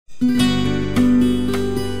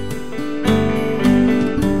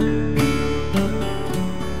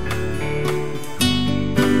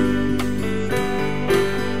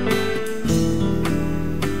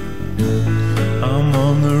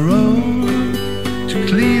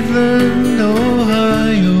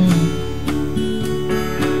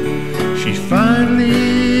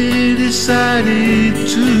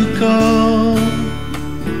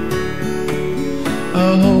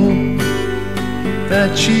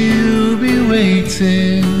that she'll be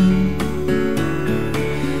waiting.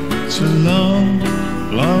 It's a long,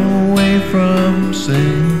 long way from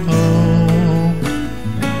St. Paul.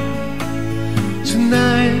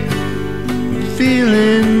 Tonight, I'm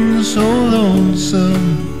feeling so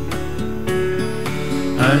lonesome.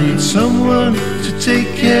 I need someone to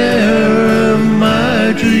take care of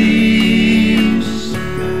my dreams.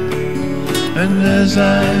 And as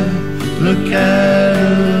I look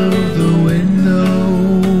out of the window,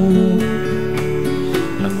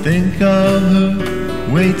 I think of her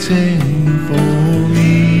waiting for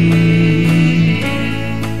me.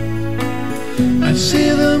 I see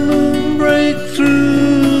the moon break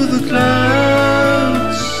through the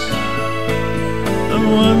clouds and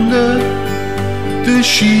wonder, does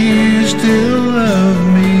she still love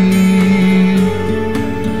me?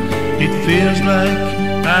 It feels like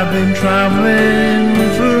I've been traveling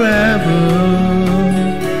forever.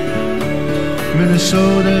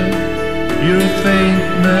 Minnesota, you're a faint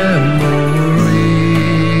memory.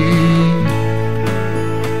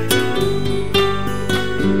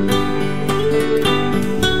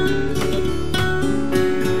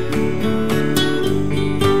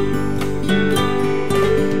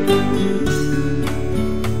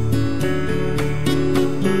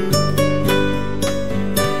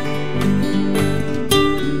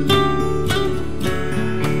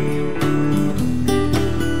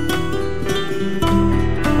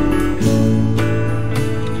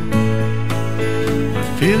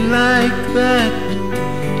 Feel like that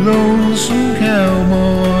lonesome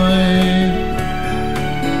cowboy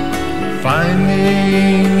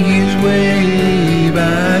finding his way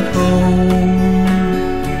back home.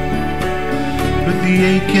 But the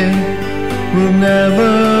aching will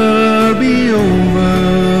never be over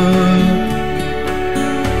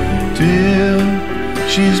till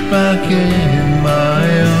she's back in my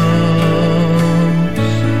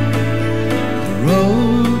arms. The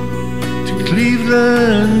road to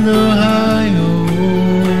Cleveland, Ohio,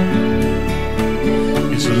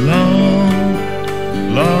 it's a long,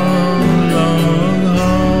 long, long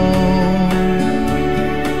haul.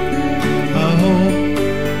 I hope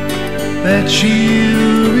that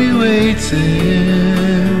she'll be waiting.